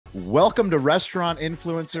Welcome to Restaurant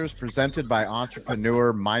Influencers presented by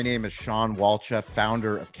Entrepreneur. My name is Sean Walcha,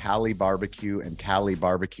 founder of Cali Barbecue and Cali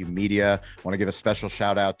Barbecue Media. I want to give a special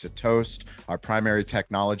shout out to Toast, our primary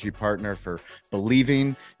technology partner, for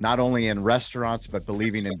believing not only in restaurants, but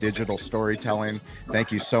believing in digital storytelling.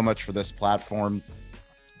 Thank you so much for this platform.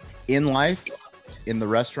 In life, in the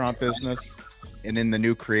restaurant business, and in the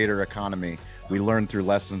new creator economy, we learn through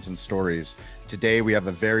lessons and stories. Today, we have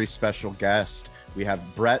a very special guest. We have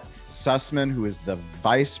Brett Sussman, who is the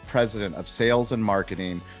Vice President of Sales and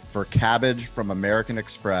Marketing for Kabbage from American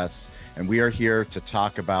Express. And we are here to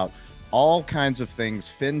talk about all kinds of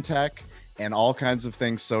things fintech and all kinds of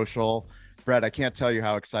things social. Brett, I can't tell you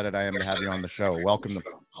how excited I am to have you on the show. Welcome.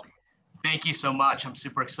 Thank you so much. I'm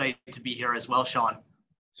super excited to be here as well, Sean.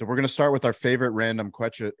 So we're going to start with our favorite random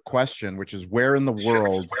question, which is, where in the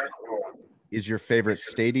world is your favorite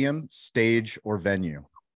stadium, stage, or venue?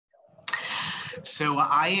 So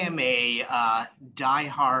I am a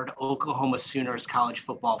diehard Oklahoma Sooners college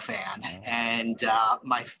football fan, and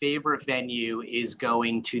my favorite venue is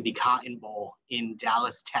going to the Cotton Bowl in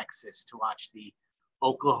Dallas, Texas, to watch the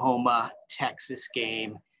Oklahoma-Texas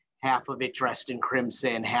game. Half of it dressed in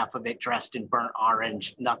crimson, half of it dressed in burnt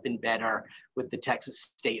orange. Nothing better with the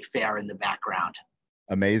Texas State Fair in the background.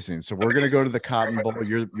 Amazing. So we're going to go to the Cotton Bowl.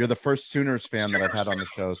 You're the first Sooners fan that I've had on the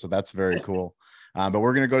show, so that's very cool. But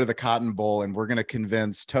we're going to go to the Cotton Bowl, and we're going to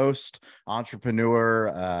convince Toast,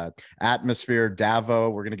 Entrepreneur, Atmosphere,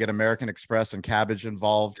 Davo. We're going to get American Express and Kabbage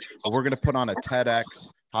involved. But we're going to put on a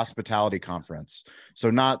TEDx hospitality conference. So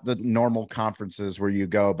not the normal conferences where you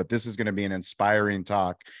go, but this is going to be an inspiring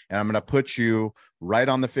talk. And I'm going to put you right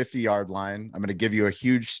on the 50-yard line. I'm going to give you a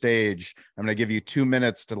huge stage. I'm going to give you 2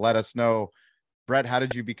 minutes to let us know, Brett, how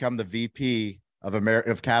did you become the VP of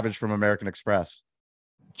Kabbage from American Express?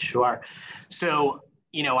 Sure. So,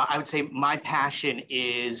 I would say my passion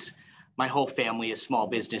is my whole family is small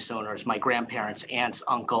business owners, my grandparents, aunts,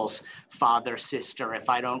 uncles, father, sister. If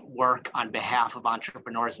I don't work on behalf of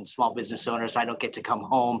entrepreneurs and small business owners, I don't get to come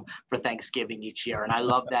home for Thanksgiving each year. And I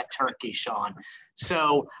love that turkey, Sean.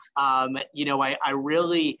 So, I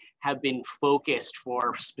really have been focused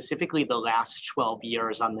for specifically the last 12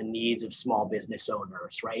 years on the needs of small business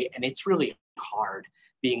owners, right? And it's really hard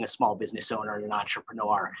being a small business owner and an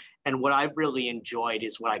entrepreneur. And what I've really enjoyed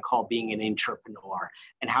is what I call being an entrepreneur,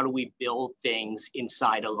 and how do we build things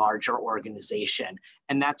inside a larger organization.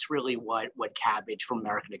 And that's really what Kabbage from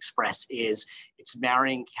American Express is. It's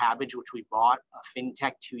marrying Kabbage, which we bought, a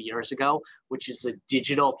fintech 2 years ago, which is a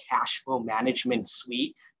digital cash flow management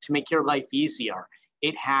suite to make your life easier.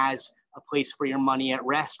 It has a place for your money at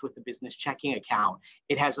rest with the business checking account.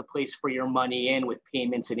 It has a place for your money in with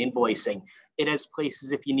payments and invoicing. It has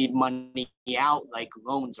places if you need money out, like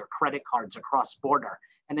loans or credit cards across border.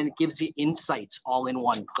 And then it gives you insights all in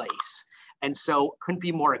one place. And so couldn't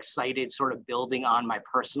be more excited sort of building on my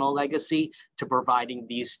personal legacy to providing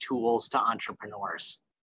these tools to entrepreneurs.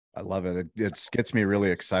 I love it. It gets me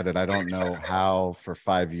really excited. I don't know how for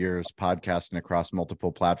 5 years podcasting across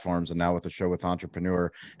multiple platforms and now with a show with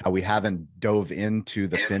Entrepreneur, how we haven't dove into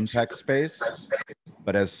the fintech space.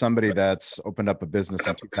 But as somebody that's opened up a business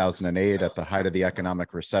in 2008 at the height of the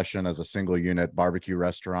economic recession as a single unit barbecue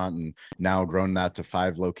restaurant, and now grown that to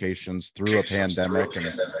 5 locations through a pandemic,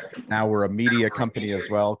 and now we're a media company as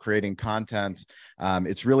well, creating content.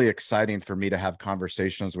 It's really exciting for me to have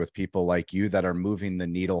conversations with people like you that are moving the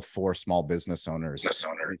needle for small business owners.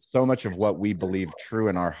 So much of what we believe true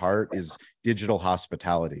in our heart is digital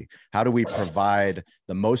hospitality. How do we provide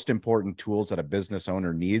the most important tools that a business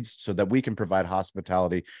owner needs so that we can provide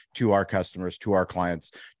hospitality to our customers, to our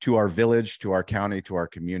clients, to our village, to our county, to our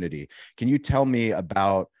community? Can you tell me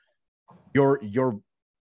about your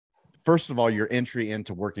first of all, your entry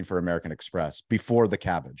into working for American Express before the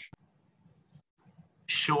Kabbage?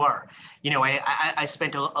 Sure. I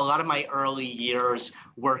spent a lot of my early years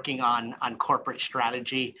working on corporate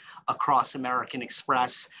strategy across American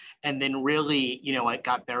Express. And then really, I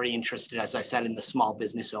got very interested, as I said, in the small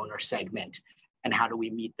business owner segment and how do we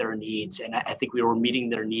meet their needs. And I think we were meeting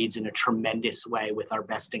their needs in a tremendous way with our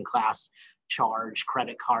best in class charge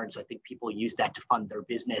credit cards. I think people use that to fund their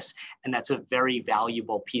business. And that's a very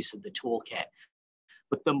valuable piece of the toolkit.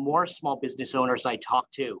 But the more small business owners I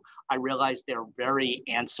talk to, I realize there are very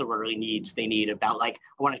ancillary needs they need about, like,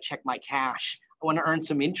 I want to check my cash. I want to earn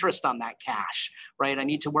some interest on that cash, right? I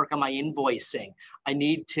need to work on my invoicing. I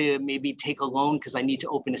need to maybe take a loan because I need to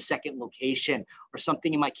open a second location, or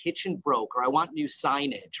something in my kitchen broke, or I want new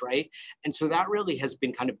signage, right? And so that really has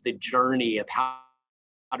been kind of the journey of how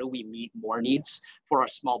do we meet more needs for our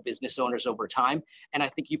small business owners over time? And I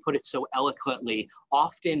think you put it so eloquently.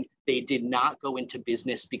 Often they did not go into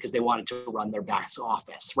business because they wanted to run their back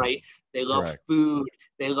office, right? They love Correct. food,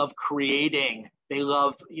 they love creating, they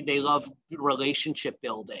love relationship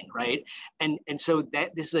building, right? And so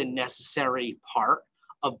that this is a necessary part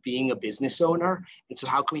of being a business owner. And so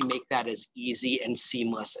how can we make that as easy and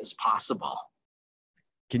seamless as possible?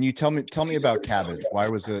 Can you tell me about Kabbage? Why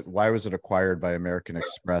was it acquired by American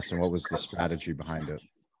Express, and what was the strategy behind it?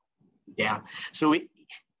 Yeah. So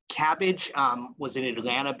Kabbage was an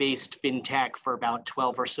Atlanta-based fintech for about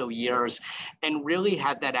 12 or so years, and really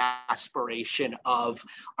had that aspiration of,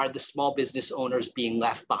 are the small business owners being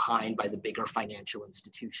left behind by the bigger financial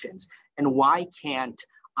institutions? And why can't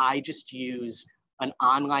I just use an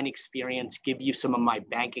online experience, give you some of my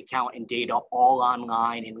bank account and data all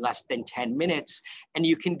online in less than 10 minutes, and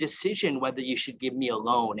you can decision whether you should give me a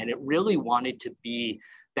loan? And it really wanted to be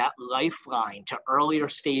that lifeline to earlier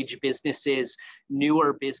stage businesses,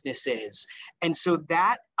 newer businesses. And so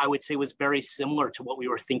that, I would say, was very similar to what we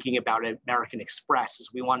were thinking about at American Express,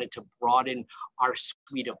 is we wanted to broaden our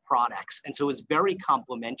suite of products. And so it was very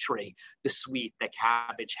complementary, the suite that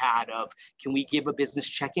Kabbage had of, can we give a business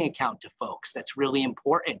checking account to folks? That's really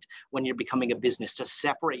important when you're becoming a business, to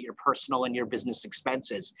separate your personal and your business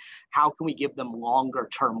expenses. How can we give them longer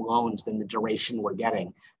term loans than the duration we're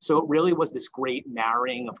getting? So it really was this great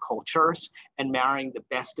marrying of cultures, and marrying the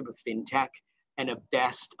best of a fintech and a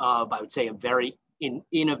best of, I would say, a very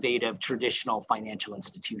innovative traditional financial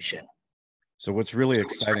institution. So what's really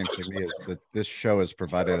exciting for me is that this show has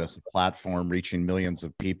provided us a platform reaching millions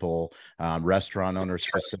of people, restaurant owner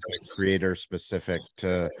specific, creator specific,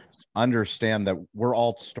 to understand that we're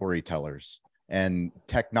all storytellers. And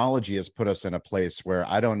technology has put us in a place where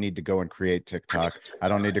I don't need to go and create TikTok. I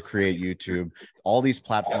don't need to create YouTube. All these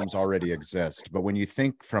platforms already exist. But when you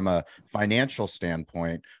think from a financial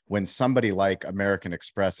standpoint, when somebody like American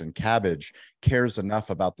Express and Kabbage cares enough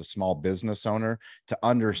about the small business owner to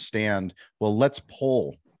understand, well, let's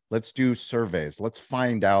poll, let's do surveys, let's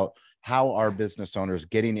find out how are business owners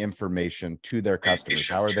getting information to their customers?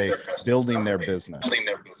 How are they building their business?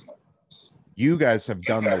 You guys have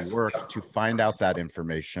done the work to find out that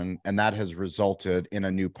information, and that has resulted in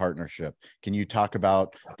a new partnership. Can you talk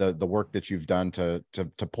about the work that you've done to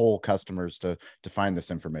poll customers to find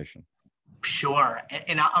this information? Sure.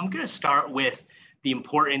 And I'm going to start with the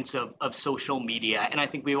importance of social media. And I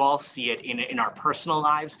think we all see it in our personal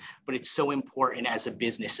lives, but it's so important as a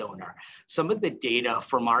business owner. Some of the data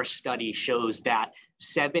from our study shows that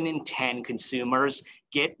 7 in 10 consumers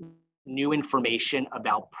get new information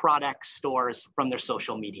about products, stores from their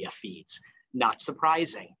social media feeds. Not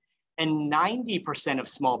surprising. And 90% of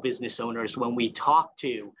small business owners, when we talk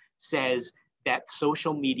to, says that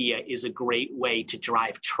social media is a great way to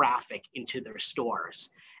drive traffic into their stores.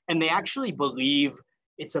 And they actually believe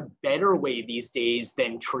it's a better way these days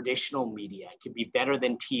than traditional media. It can be better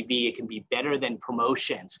than TV. It can be better than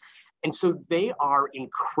promotions. And so they are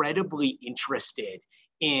incredibly interested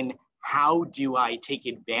in, how do I take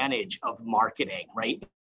advantage of marketing, right,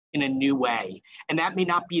 in a new way? And that may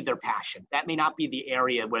not be their passion. That may not be the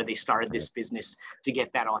area where they started this business to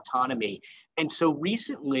get that autonomy. And so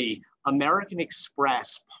recently, American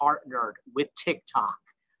Express partnered with TikTok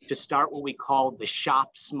to start what we call the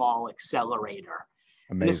Shop Small Accelerator.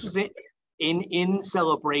 Amazing. And this was it in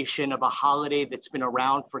celebration of a holiday that's been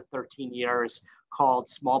around for 13 years, called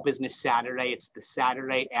Small Business Saturday. It's the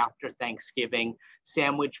Saturday after Thanksgiving,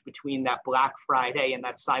 sandwiched between that Black Friday and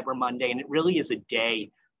that Cyber Monday. And it really is a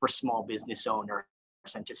day for small business owners,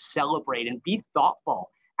 and to celebrate and be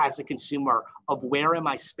thoughtful as a consumer of, where am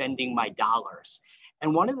I spending my dollars?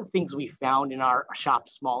 And one of the things we found in our Shop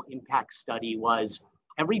Small Impact study was,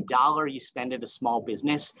 every dollar you spend at a small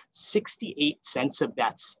business, 68 cents of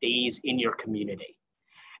that stays in your community.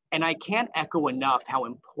 And I can't echo enough how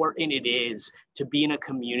important it is to be in a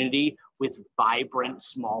community with vibrant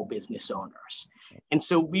small business owners. And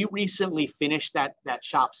so we recently finished that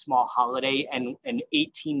Shop Small holiday, and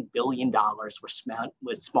 $18 billion were spent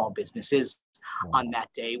with small businesses on that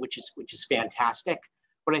day, which is fantastic.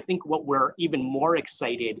 But I think what we're even more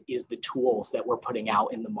excited is the tools that we're putting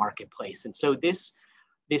out in the marketplace. And so this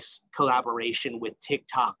collaboration with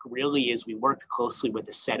TikTok really is, we worked closely with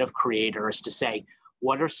a set of creators to say,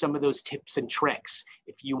 what are some of those tips and tricks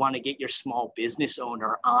if you want to get your small business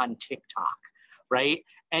owner on TikTok, right?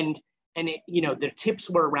 And the tips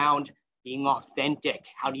were around being authentic.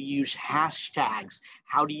 How do you use hashtags?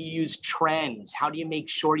 How do you use trends? How do you make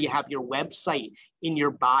sure you have your website in your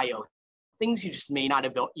bio? Things you just may not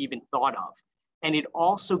have even thought of. And it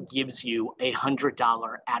also gives you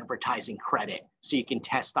 $100 advertising credit so you can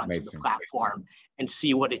test onto the platform and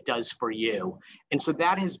see what it does for you. And so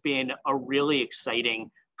that has been a really exciting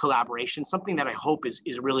collaboration, something that I hope is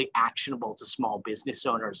really actionable to small business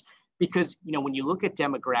owners. Because, you know, when you look at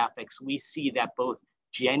demographics, we see that both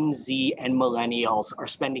Gen Z and millennials are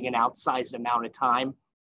spending an outsized amount of time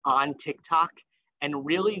on TikTok and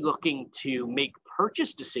really looking to make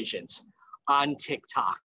purchase decisions on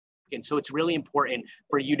TikTok. And so it's really important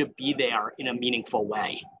for you to be there in a meaningful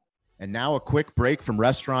way. And now a quick break from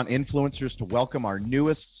restaurant influencers to welcome our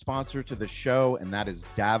newest sponsor to the show, and that is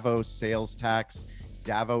Davo Sales Tax.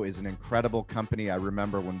 Davo is an incredible company. I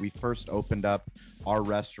remember when we first opened up our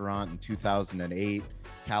restaurant in 2008,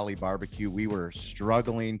 Cali Barbecue, we were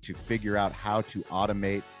struggling to figure out how to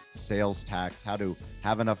automate sales tax, how to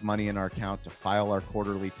have enough money in our account to file our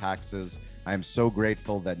quarterly taxes. I am so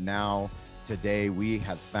grateful that now today we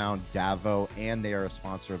have found Davo, and they are a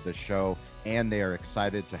sponsor of the show, and they are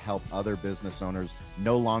excited to help other business owners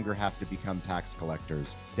no longer have to become tax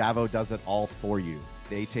collectors. Davo does it all for you.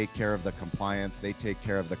 They take care of the compliance, they take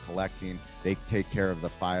care of the collecting, they take care of the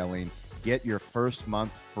filing. Get your first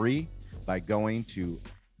month free by going to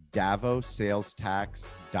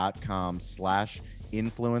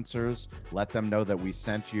davosalestax.com/influencers. Let them know that we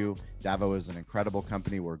sent you. Davo is an incredible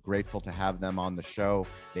company. We're grateful to have them on the show.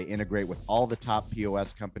 They integrate with all the top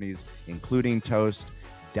POS companies, including Toast.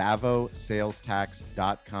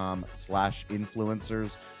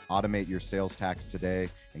 davosalestax.com/influencers. Automate your sales tax today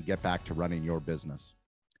and get back to running your business.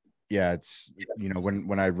 Yeah, it's, you know,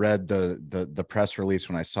 when I read the press release,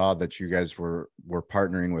 when I saw that you guys were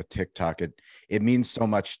partnering with TikTok, it means so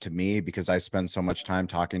much to me because I spend so much time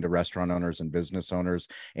talking to restaurant owners and business owners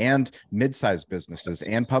and mid-sized businesses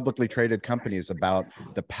and publicly traded companies about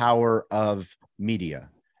the power of media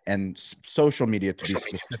and social media, to be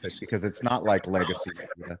specific, because it's not like legacy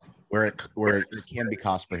media where it can be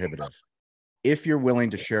cost prohibitive. If you're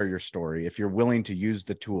willing to share your story, if you're willing to use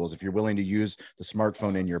the tools, if you're willing to use the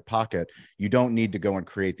smartphone in your pocket, you don't need to go and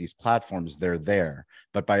create these platforms. They're there.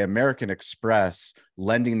 But by American Express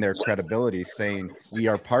lending their credibility, saying we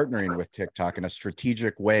are partnering with TikTok in a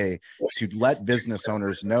strategic way to let business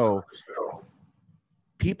owners know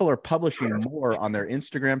people are publishing more on their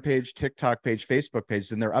Instagram page, TikTok page, Facebook page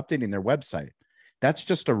than they're updating their website. That's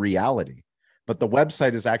just a reality. But the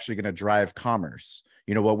website is actually going to drive commerce.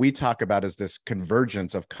 You know, what we talk about is this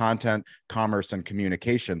convergence of content, commerce, and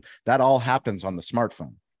communication. That all happens on the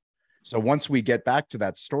smartphone. So once we get back to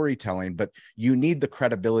that storytelling, but you need the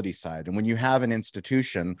credibility side. And when you have an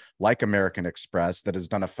institution like American Express that has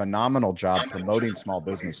done a phenomenal job promoting small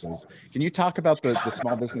businesses, can you talk about the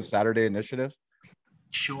Small Business Saturday initiative?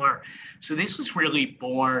 Sure. So this was really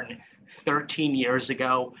born 13 years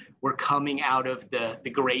ago. We're coming out of the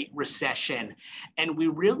Great Recession, and we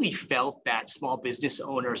really felt that small business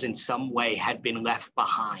owners in some way had been left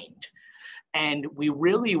behind. And we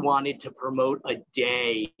really wanted to promote a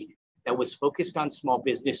day that was focused on small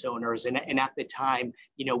business owners. And at the time,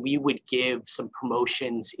 you know, we would give some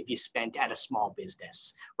promotions if you spent at a small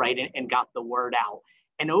business, right? And got the word out.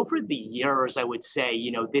 And over the years, I would say,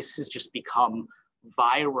 you know, this has just become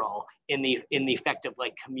viral in the effect of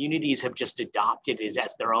like communities have just adopted it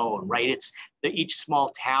as their own, right? It's each small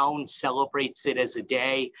town celebrates it as a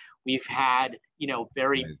day. We've had, you know,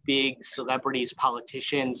 very big celebrities,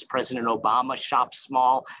 politicians. President Obama shopped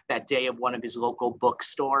small that day of one of his local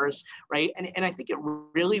bookstores, right? And I think it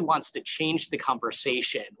really wants to change the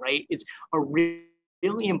conversation, right? It's a really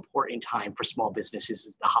important time for small businesses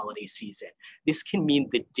is the holiday season. This can mean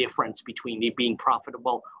the difference between being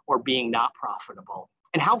profitable or being not profitable.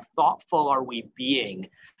 And how thoughtful are we being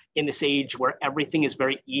in this age where everything is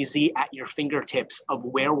very easy at your fingertips of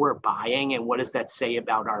where we're buying and what does that say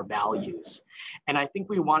about our values? And I think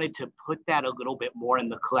we wanted to put that a little bit more in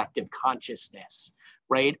the collective consciousness,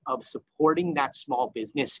 right? Of supporting that small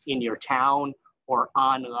business in your town or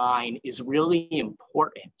online is really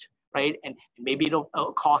important, right? And maybe it'll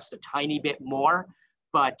cost a tiny bit more,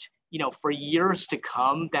 but you know, for years to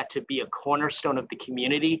come, that to be a cornerstone of the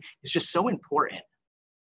community is just so important.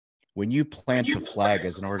 When you plant a flag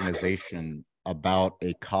as an organization about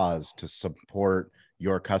a cause to support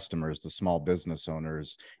your customers, the small business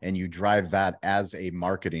owners, and you drive that as a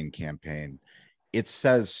marketing campaign, it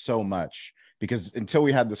says so much. Because until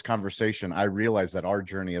we had this conversation, I realized that our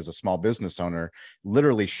journey as a small business owner,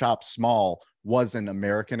 literally Shop Small, was an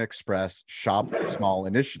American Express Shop Small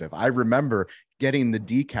initiative. I remember getting the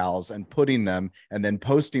decals and putting them and then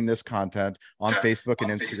posting this content on Facebook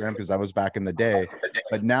and Instagram because I was back in the day.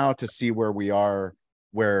 But now to see where we are,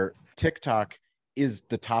 where TikTok is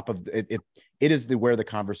the top of it is where the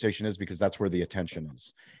conversation is, because that's where the attention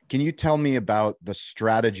is. Can you tell me about the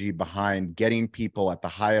strategy behind getting people at the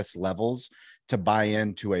highest levels to buy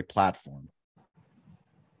into a platform?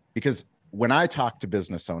 Because when I talk to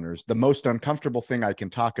business owners, the most uncomfortable thing I can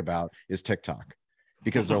talk about is TikTok,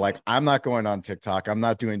 because they're like, I'm not going on TikTok. I'm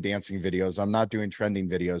not doing dancing videos. I'm not doing trending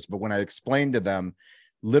videos. But when I explain to them,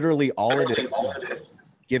 literally all it is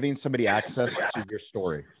giving somebody access to your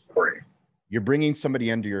story. You're bringing somebody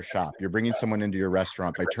into your shop. You're bringing someone into your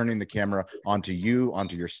restaurant by turning the camera onto you,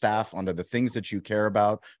 onto your staff, onto the things that you care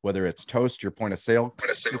about, whether it's Toast, your point of sale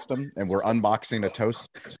system, and we're unboxing a Toast.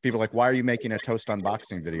 People are like, why are you making a Toast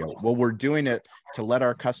unboxing video? Well, we're doing it to let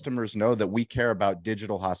our customers know that we care about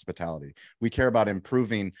digital hospitality. We care about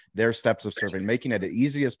improving their steps of serving, making it as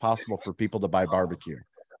easy as possible for people to buy barbecue.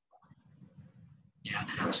 Yeah,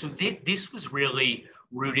 so this was really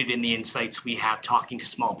rooted in the insights we have talking to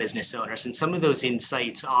small business owners. And some of those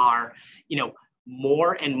insights are,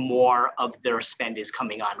 more and more of their spend is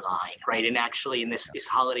coming online, right? And actually in this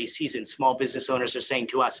holiday season, small business owners are saying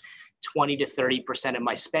to us, 20 to 30% of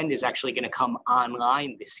my spend is actually going to come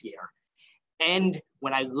online this year. And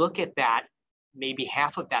when I look at that, maybe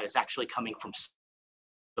half of that is actually coming from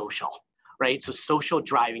social, right? So social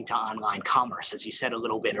driving to online commerce, as you said a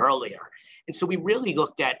little bit earlier. And so we really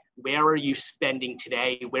looked at, where are you spending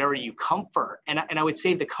today? Where are you comfort? And I would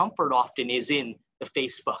say the comfort often is in the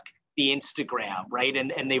Facebook, the Instagram, right?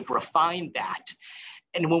 And they've refined that.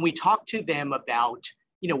 And when we talk to them about,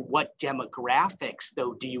 what demographics,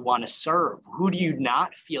 though, do you want to serve? Who do you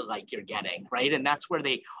not feel like you're getting, right? And that's where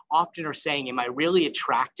they often are saying, am I really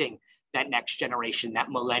attracting that next generation, that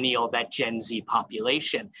millennial, that Gen Z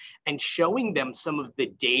population? And showing them some of the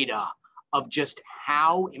data of just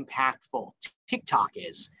how impactful TikTok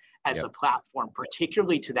is as a platform,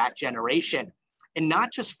 particularly to that generation. And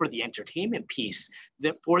not just for the entertainment piece,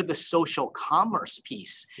 that for the social commerce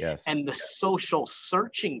piece, and the social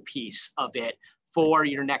searching piece of it for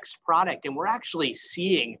your next product. And we're actually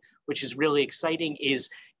seeing, which is really exciting, is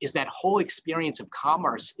that whole experience of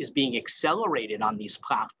commerce is being accelerated on these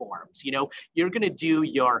platforms. You're going to do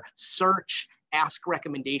your search, ask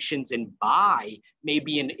recommendations, and buy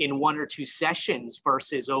maybe in 1 or 2 sessions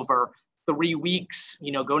versus over 3 weeks,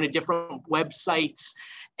 going to different websites.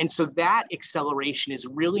 And so that acceleration is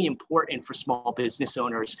really important for small business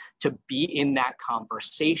owners to be in that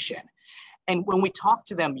conversation. And when we talk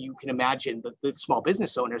to them, you can imagine the small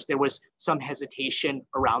business owners, there was some hesitation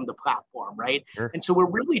around the platform, right? Sure. And so we're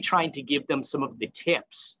really trying to give them some of the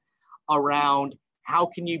tips around how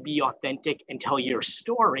can you be authentic and tell your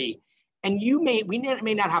story. And we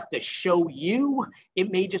may not have to show you.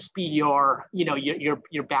 It may just be your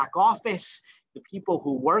back office, the people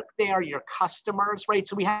who work there, your customers, right?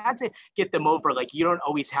 So we had to get them over, like, you don't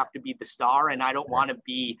always have to be the star, and I don't want to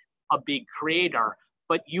be a big creator,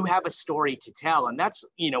 but you have a story to tell. And that's,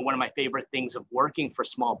 one of my favorite things of working for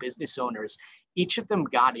small business owners. Each of them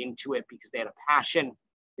got into it because they had a passion.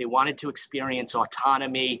 They wanted to experience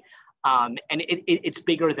autonomy. And it's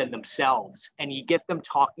bigger than themselves. And you get them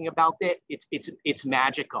talking about it, it's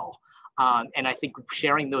magical. And I think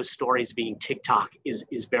sharing those stories being TikTok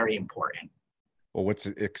is very important. Well, what's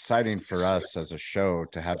exciting for us as a show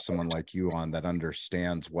to have someone like you on that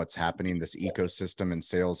understands what's happening, this ecosystem in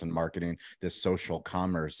sales and marketing, this social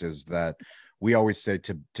commerce, is that we always say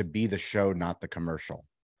to be the show, not the commercial.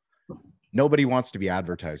 Nobody wants to be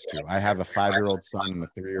advertised to. I have a 5-year-old son and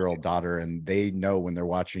a 3-year-old daughter, and they know when they're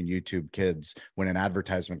watching YouTube Kids, when an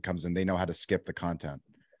advertisement comes in, they know how to skip the content.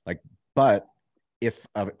 But if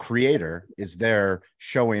a creator is there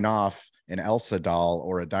showing off an Elsa doll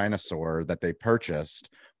or a dinosaur that they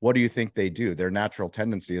purchased, what do you think they do? Their natural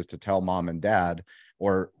tendency is to tell mom and dad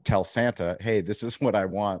or tell Santa, hey, this is what I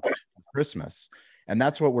want for Christmas. And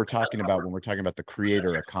that's what we're talking about when we're talking about the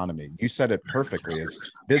creator economy. You said it perfectly, is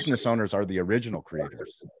business owners are the original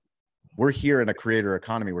creators. We're here in a creator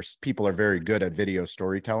economy where people are very good at video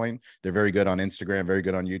storytelling. They're very good on Instagram, very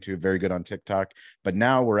good on YouTube, very good on TikTok. But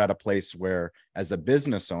now we're at a place where, as a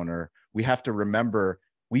business owner, we have to remember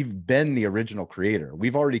we've been the original creator.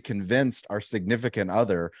 We've already convinced our significant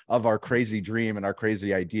other of our crazy dream and our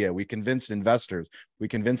crazy idea. We convinced investors. We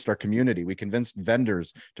convinced our community. We convinced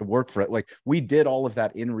vendors to work for it. We did all of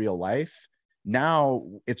that in real life. Now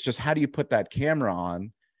it's just, how do you put that camera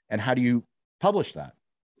on and how do you publish that?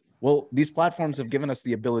 Well, these platforms have given us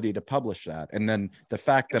the ability to publish that. And then the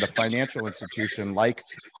fact that a financial institution like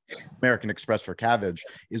American Express for Kabbage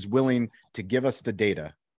is willing to give us the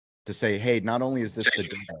data to say, hey, not only is this the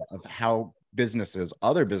data of how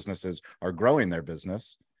other businesses are growing their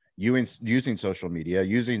business, using social media,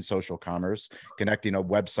 using social commerce, connecting a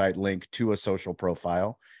website link to a social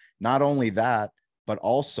profile. Not only that, but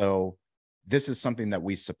also this is something that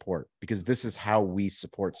we support because this is how we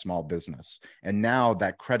support small business. And now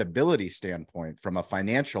that credibility standpoint from a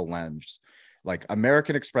financial lens, like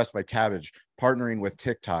American Express by Kabbage partnering with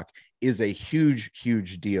TikTok is a huge,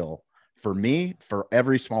 huge deal for me, for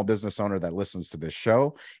every small business owner that listens to this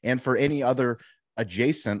show, and for any other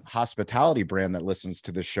adjacent hospitality brand that listens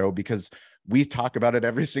to this show, because we talk about it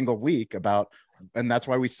every single week and that's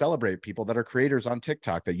why we celebrate people that are creators on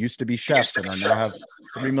TikTok that used to be chefs and are now have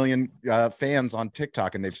 3 million fans on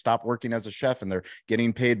TikTok, and they've stopped working as a chef and they're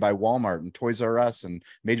getting paid by Walmart and Toys R Us and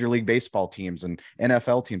Major League Baseball teams and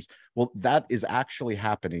NFL teams. Well, that is actually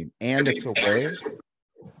happening, and it's a way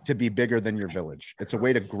to be bigger than your village. It's a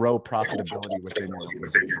way to grow profitability within your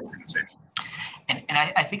organization. And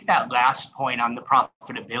I think that last point on the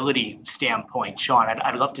profitability standpoint, Sean,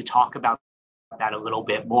 I'd love to talk about that a little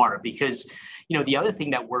bit more, because the other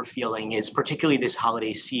thing that we're feeling is, particularly this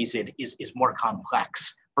holiday season, is more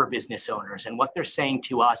complex for business owners. And what they're saying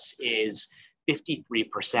to us is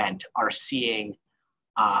 53% are seeing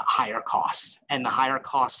higher costs, and the higher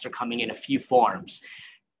costs are coming in a few forms.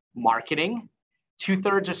 Marketing,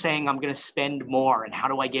 2/3 are saying I'm going to spend more, and how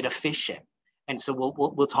do I get efficient? And so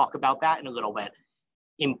we'll talk about that in a little bit.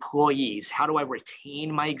 Employees, how do I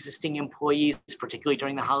retain my existing employees, particularly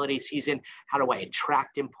during the holiday season? How do I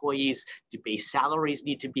attract employees? Do base salaries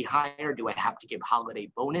need to be higher? Do I have to give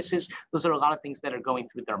holiday bonuses? Those are a lot of things that are going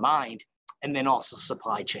through their mind. And then also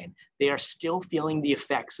supply chain. They are still feeling the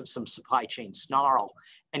effects of some supply chain snarl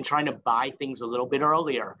and trying to buy things a little bit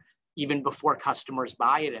earlier, even before customers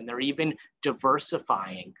buy it. And they're even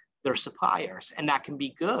diversifying their suppliers. And that can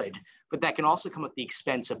be good, but that can also come at the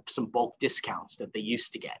expense of some bulk discounts that they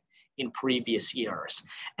used to get in previous years.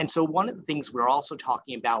 And so one of the things we're also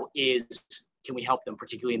talking about is, can we help them,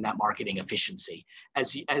 particularly in that marketing efficiency?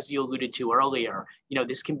 As you alluded to earlier,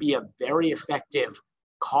 this can be a very effective,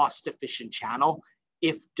 cost-efficient channel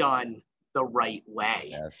if done the right way.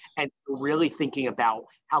 Yes. And really thinking about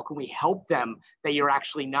how can we help them that you're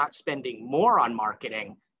actually not spending more on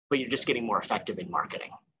marketing, but you're just getting more effective in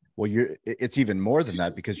marketing. Well, it's even more than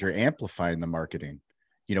that, because you're amplifying the marketing.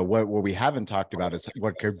 What we haven't talked about is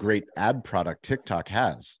what a great ad product TikTok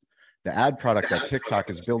has. The ad product that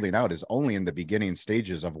TikTok is building out is only in the beginning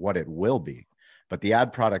stages of what it will be. But the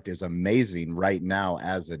ad product is amazing right now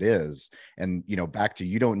as it is. And, back to,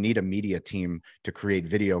 you don't need a media team to create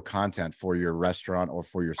video content for your restaurant or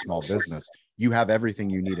for your small business. You have everything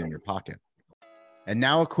you need in your pocket. And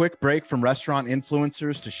now a quick break from restaurant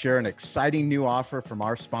influencers to share an exciting new offer from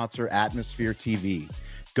our sponsor, Atmosphere TV.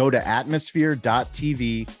 Go to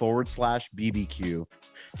atmosphere.tv/BBQ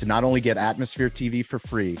to not only get Atmosphere TV for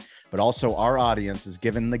free, but also our audience is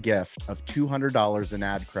given the gift of $200 in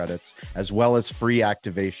ad credits, as well as free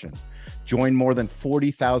activation. Join more than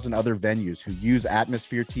 40,000 other venues who use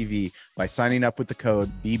Atmosphere TV by signing up with the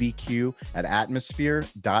code BBQ at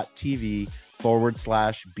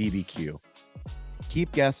atmosphere.tv/BBQ.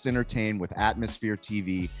 Keep guests entertained with Atmosphere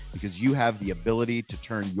TV, because you have the ability to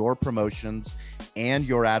turn your promotions and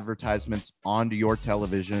your advertisements onto your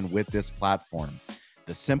television with this platform.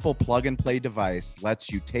 The simple plug and play device lets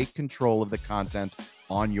you take control of the content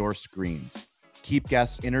on your screens. Keep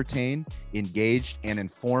guests entertained, engaged, and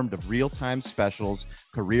informed of real-time specials,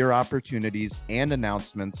 career opportunities, and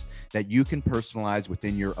announcements that you can personalize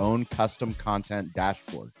within your own custom content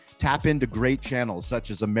dashboard. Tap into great channels such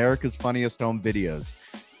as America's Funniest Home Videos,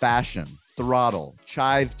 Fashion, Throttle,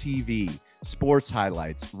 Chive TV, Sports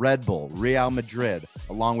Highlights, Red Bull, Real Madrid,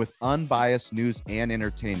 along with unbiased news and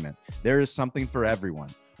entertainment. There is something for everyone.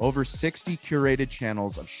 Over 60 curated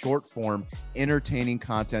channels of short-form, entertaining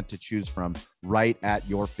content to choose from right at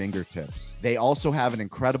your fingertips. They also have an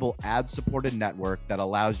incredible ad-supported network that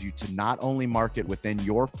allows you to not only market within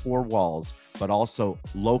your four walls, but also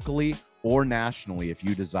locally or nationally if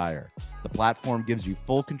you desire. The platform gives you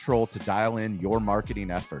full control to dial in your marketing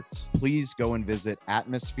efforts. Please go and visit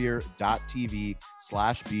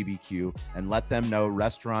atmosphere.tv/BBQ and let them know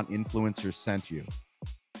Restaurant Influencers sent you.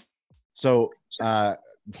 So,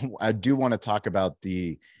 I do want to talk about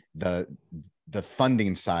the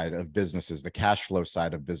funding side of businesses, the cash flow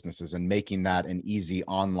side of businesses, and making that an easy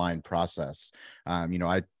online process.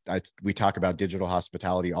 We talk about digital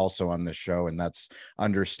hospitality also on this show, and that's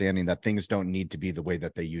understanding that things don't need to be the way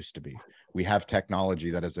that they used to be. We have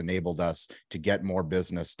technology that has enabled us to get more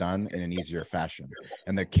business done in an easier fashion.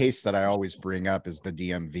 And the case that I always bring up is the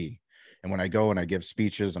DMV. And when I go and I give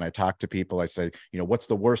speeches and I talk to people, I say, you know, what's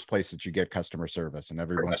the worst place that you get customer service? And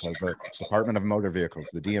everyone says the Department of Motor Vehicles,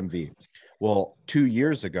 the DMV. Well, 2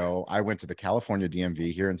 years ago, I went to the California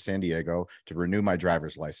DMV here in San Diego to renew my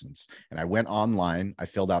driver's license. And I went online, I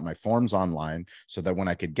filled out my forms online so that when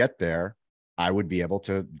I could get there, I would be able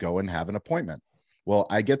to go and have an appointment. Well,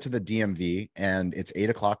 I get to the DMV and it's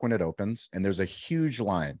 8 o'clock when it opens and there's a huge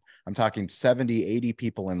line. I'm talking 70, 80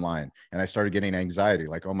 people in line. And I started getting anxiety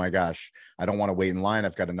like, oh my gosh, I don't want to wait in line.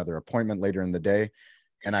 I've got another appointment later in the day.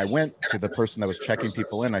 And I went to the person that was checking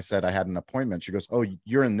people in. I said, I had an appointment. She goes, oh,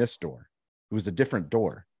 you're in this door. It was a different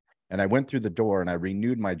door. And I went through the door and I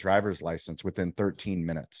renewed my driver's license within 13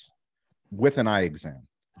 minutes with an eye exam.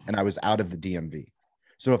 And I was out of the DMV.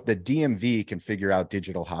 So if the DMV can figure out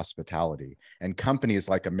digital hospitality and companies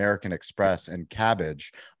like American Express and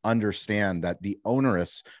Kabbage understand that the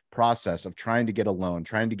onerous process of trying to get a loan,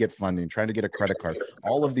 trying to get funding, trying to get a credit card,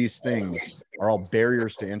 all of these things are all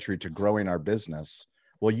barriers to entry to growing our business.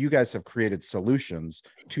 Well, you guys have created solutions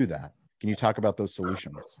to that. Can you talk about those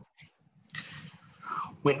solutions?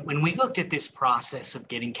 When we looked at this process of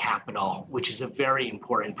getting capital, which is a very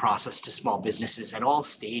important process to small businesses at all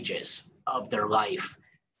stages of their life,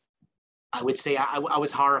 I would say I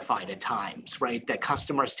was horrified at times, right? That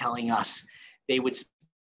customers telling us they would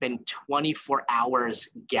spend 24 hours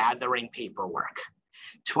gathering paperwork,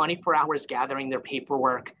 24 hours gathering their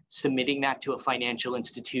paperwork, submitting that to a financial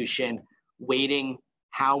institution, waiting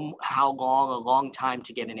how long, a long time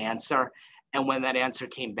to get an answer. And when that answer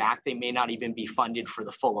came back, they may not even be funded for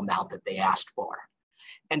the full amount that they asked for.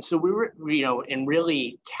 And so we were, and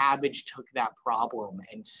really Kabbage took that problem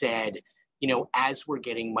and said, as we're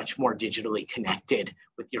getting much more digitally connected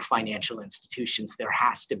with your financial institutions, there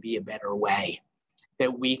has to be a better way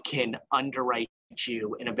that we can underwrite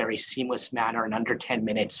you in a very seamless manner in under 10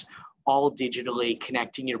 minutes, all digitally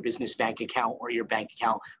connecting your business bank account or your bank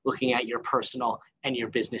account, looking at your personal and your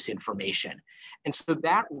business information. And so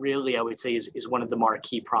that really, I would say, is one of the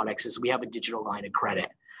marquee products is we have a digital line of credit,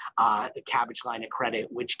 the Kabbage line of credit,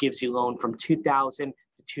 which gives you loan from $2,000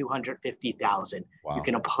 to $250,000. Wow. You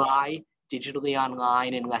can apply digitally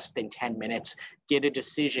online in less than 10 minutes, get a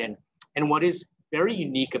decision. And what is very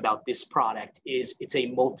unique about this product is it's a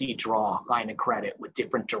multi-draw line of credit with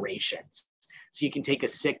different durations. So you can take a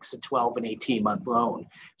 6, a 12, an 18-month loan.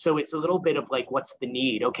 So it's a little bit of like, what's the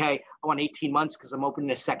need? Okay, I want 18 months because I'm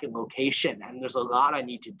opening a second location and there's a lot I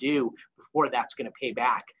need to do before that's going to pay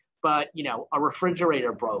back. But, a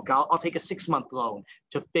refrigerator broke. I'll take a 6-month loan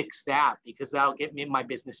to fix that because that'll get me my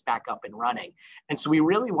business back up and running. And so we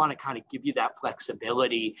really want to kind of give you that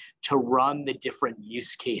flexibility to run the different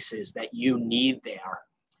use cases that you need there.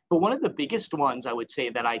 But one of the biggest ones I would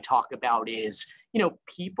say that I talk about is,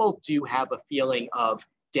 people do have a feeling of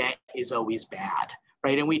debt is always bad,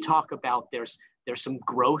 right? And we talk about there's some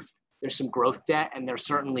growth debt, and there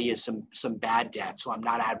certainly is some bad debt. So I'm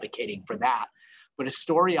not advocating for that. But a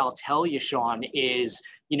story I'll tell you, Sean, is,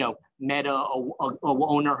 met a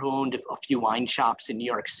owner who owned a few wine shops in New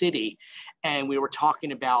York City. And we were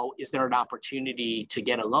talking about, is there an opportunity to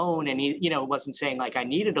get a loan? And he, wasn't saying like I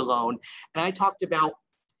needed a loan. And I talked about,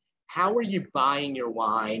 how are you buying your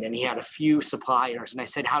wine? And he had a few suppliers. And I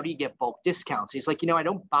said, how do you get bulk discounts? He's like, I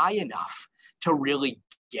don't buy enough to really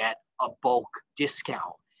get a bulk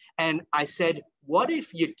discount. And I said, what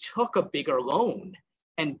if you took a bigger loan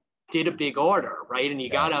and did a big order, right? And you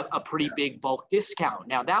got a pretty big bulk discount.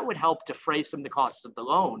 Now that would help defray some of the costs of the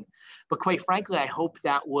loan. But quite frankly, I hope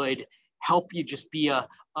that would help you just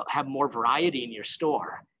have more variety in your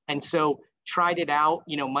store. And so tried it out,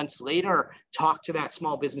 months later, talked to that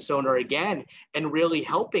small business owner again and really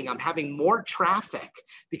helping. I'm having more traffic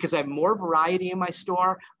because I have more variety in my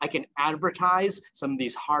store. I can advertise some of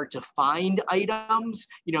these hard to find items,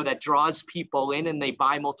 that draws people in and they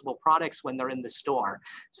buy multiple products when they're in the store.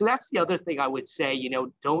 So that's the other thing I would say,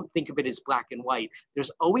 don't think of it as black and white.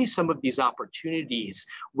 There's always some of these opportunities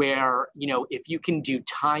where, if you can do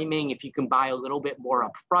timing, if you can buy a little bit more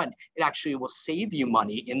upfront, it actually will save you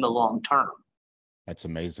money in the long term. That's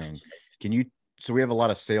amazing. So we have a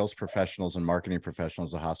lot of sales professionals and marketing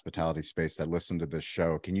professionals in the hospitality space that listen to this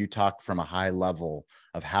show. Can you talk from a high level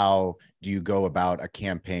of how do you go about a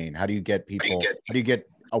campaign? How do you get people, how do you get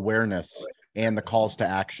awareness and the calls to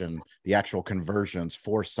action, the actual conversions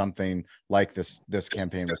for something like this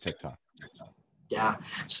campaign with TikTok? Yeah.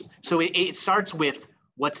 So it starts with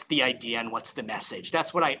what's the idea and what's the message.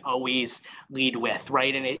 That's what I always lead with,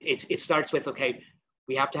 right? And it starts with, okay,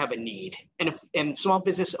 we have to have a need. And small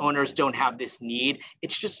business owners don't have this need,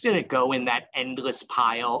 it's just going to go in that endless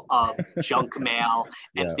pile of junk mail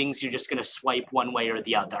and things you're just going to swipe one way or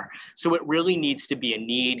the other. So it really needs to be a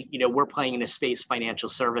need. We're playing in a space, financial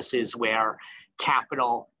services, where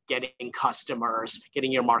capital, getting customers,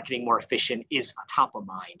 getting your marketing more efficient is top of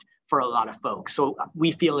mind for a lot of folks. So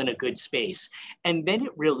we feel in a good space. And then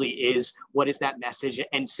it really is, what is that message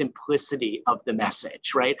and simplicity of the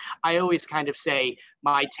message, right? I always kind of say,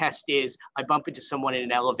 my test is, I bump into someone in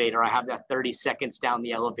an elevator, I have that 30 seconds down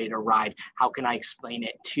the elevator ride. How can I explain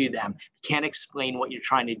it to them? You can't explain what you're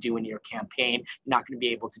trying to do in your campaign. You're not going to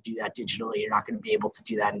be able to do that digitally. You're not going to be able to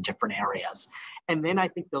do that in different areas. And then I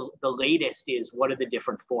think the latest is, what are the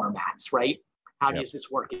different formats, right? How does this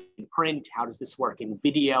work in print? How does this work in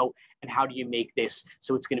video? And how do you make this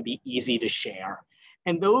so it's going to be easy to share?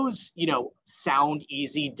 And those, sound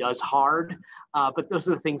easy, does hard, but those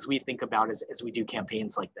are the things we think about as we do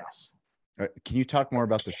campaigns like this. Can you talk more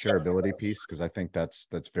about the shareability piece? Because I think that's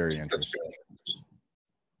very interesting.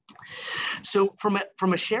 So from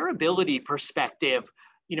a shareability perspective,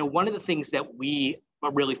 one of the things that we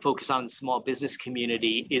really focus on in the small business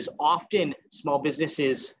community is, often small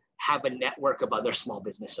businesses have a network of other small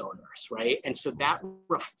business owners, right? And so that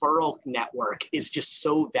referral network is just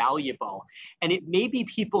so valuable. And it may be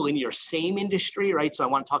people in your same industry, right? So I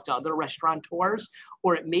want to talk to other restaurateurs,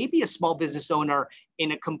 or it may be a small business owner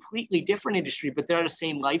in a completely different industry, but they're at the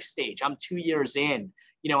same life stage. I'm 2 years in,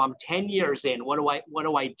 I'm 10 years in. What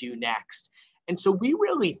do I do next? And so we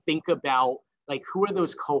really think about, like, who are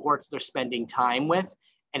those cohorts they're spending time with,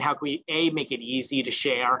 and how can we make it easy to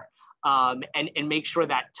share, and make sure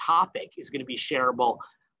that topic is going to be shareable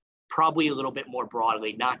probably a little bit more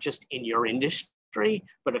broadly, not just in your industry,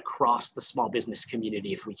 but across the small business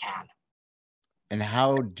community if we can. And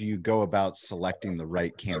how do you go about selecting the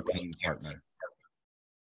right campaign partner?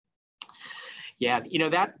 Yeah,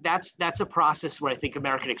 that's a process where I think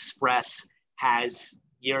American Express has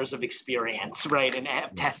years of experience, right? And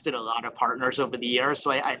have tested a lot of partners over the years. So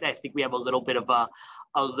I think we have a little bit of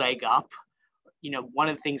a leg up. One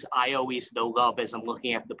of the things I always love as I'm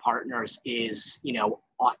looking at the partners is,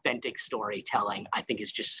 authentic storytelling. I think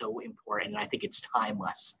is just so important. I think it's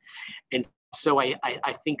timeless. And so I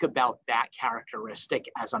think about that characteristic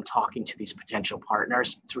as I'm talking to these potential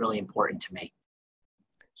partners. It's really important to me.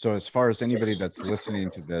 So as far as anybody that's listening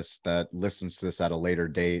to this, that listens to this at a later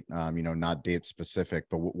date, not date specific,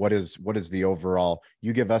 but what is the overall,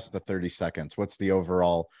 you give us the 30 seconds. What's the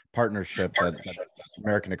overall partnership that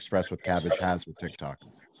American Express with Kabbage has with TikTok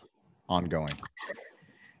ongoing?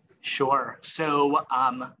 Sure. So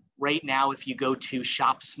right now, if you go to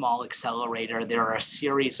Shop Small Accelerator, there are a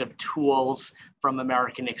series of tools from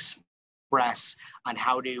American Express on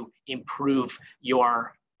how to improve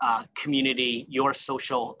your community, your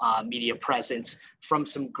social media presence, from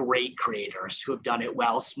some great creators who have done it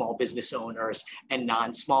well, small business owners and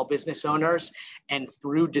non-small business owners. And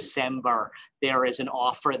through December, there is an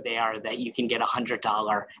offer there that you can get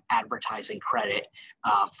 $100 advertising credit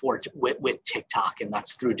with TikTok. And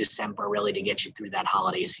that's through December, really, to get you through that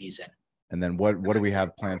holiday season. And then what do we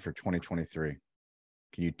have planned for 2023?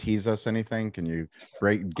 Can you tease us anything? Can you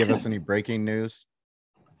give us any breaking news?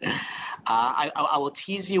 I will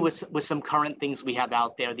tease you with some current things we have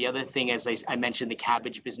out there. The other thing, as I mentioned, the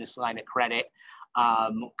Kabbage business line of credit.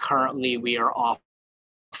 Currently, we are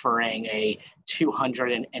offering a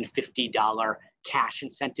 $250 cash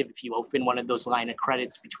incentive if you open one of those line of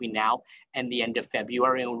credits between now and the end of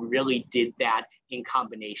February. And we really did that in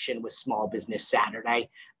combination with Small Business Saturday.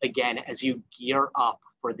 Again, as you gear up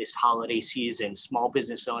for this holiday season, small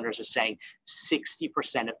business owners are saying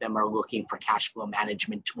 60% of them are looking for cash flow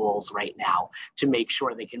management tools right now to make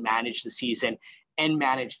sure they can manage the season and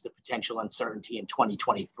manage the potential uncertainty in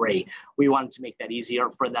 2023. We wanted to make that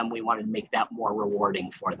easier for them. We wanted to make that more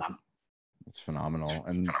rewarding for them. That's phenomenal.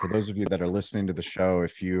 And for those of you that are listening to the show,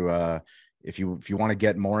 if you want to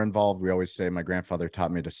get more involved, we always say, my grandfather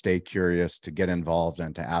taught me to stay curious, to get involved,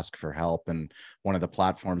 and to ask for help. And one of the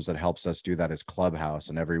platforms that helps us do that is Clubhouse.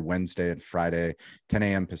 And every Wednesday and Friday, 10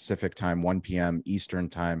 a.m. Pacific time, 1 p.m. Eastern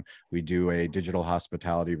time, we do a digital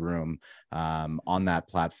hospitality room on that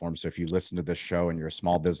platform. So if you listen to this show and you're a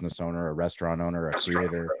small business owner, a restaurant owner, a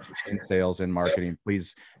creator in sales and marketing,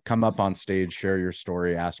 please come up on stage, share your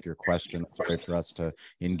story, ask your questions. It's a way for us to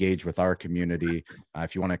engage with our community.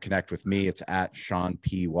 If you want to connect with me, it's at Sean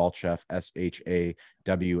P. Walchef, ShawnPWalchef.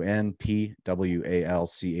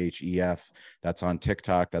 That's on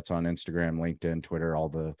TikTok, that's on Instagram, LinkedIn, Twitter, all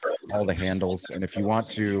the handles. And if you want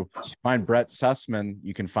to find Brett Sussman,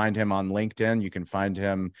 you can find him on LinkedIn. You can find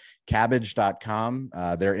him Kabbage.com.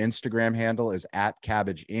 Their Instagram handle is at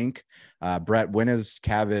Kabbage Inc. Brett, when is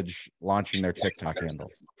Kabbage launching their TikTok handle?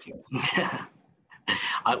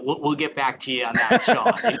 We'll get back to you on that,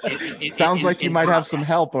 Sean. Sounds like you might have some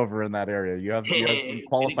help over in that area. You have some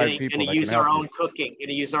qualified people. Going to use our own cooking. Going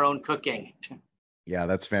to use our own cooking. Yeah,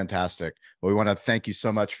 that's fantastic. Well, we want to thank you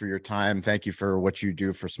so much for your time. Thank you for what you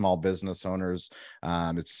do for small business owners.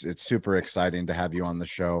 It's super exciting to have you on the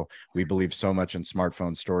show. We believe so much in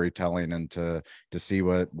smartphone storytelling, and to see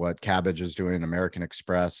what Kabbage is doing, American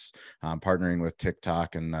Express, partnering with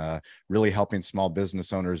TikTok, and really helping small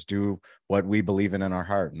business owners do what we believe in our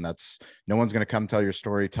heart. And that's, no one's going to come tell your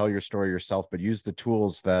story yourself, but use the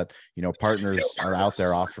tools that, partners are out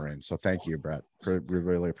there offering. So thank you, Brett. We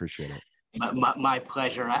really appreciate it. My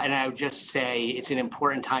pleasure. And I would just say it's an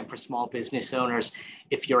important time for small business owners.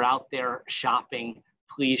 If you're out there shopping,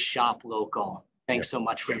 please shop local. Thanks so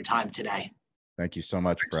much for your time today. Thank you so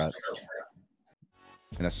much, Brett.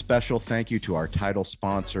 And a special thank you to our title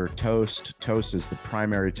sponsor, Toast. Toast is the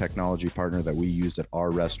primary technology partner that we use at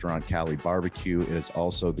our restaurant, Cali Barbecue. It is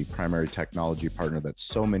also the primary technology partner that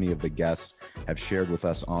so many of the guests have shared with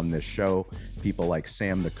us on this show. People like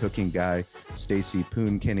Sam, the cooking guy, Stacy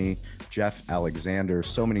Poonkinney, Jeff Alexander.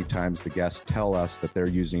 So many times the guests tell us that they're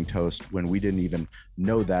using Toast when we didn't even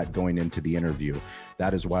know that going into the interview.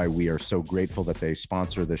 That is why we are so grateful that they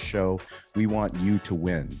sponsor this show. We want you to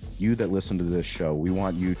win. You that listen to this show, we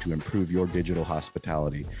want you to improve your digital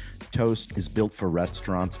hospitality. Toast is built for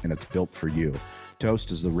restaurants, and it's built for you.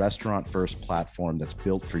 Toast is the restaurant-first platform that's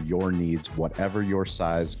built for your needs, whatever your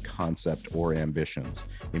size, concept, or ambitions.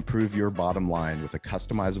 Improve your bottom line with a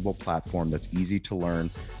customizable platform that's easy to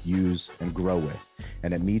learn, use, and grow with.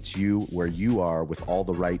 And it meets you where you are with all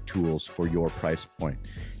the right tools for your price point.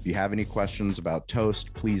 If you have any questions about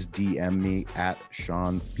Toast, please DM me at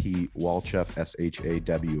Sean P. Walchef,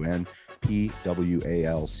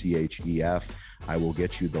 ShawnPWalchef. I will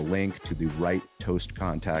get you the link to the right Toast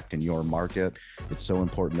contact in your market. It's so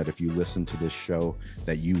important that if you listen to this show,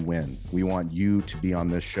 that you win. We want you to be on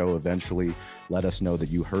this show eventually. Let us know that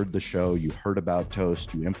you heard the show, you heard about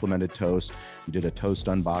Toast, you implemented Toast, you did a Toast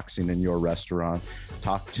unboxing in your restaurant.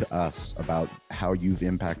 Talk to us about how you've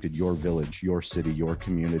impacted your village, your city, your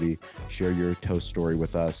community. Share your Toast story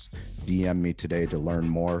with us. DM me today to learn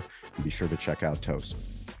more, and be sure to check out Toast.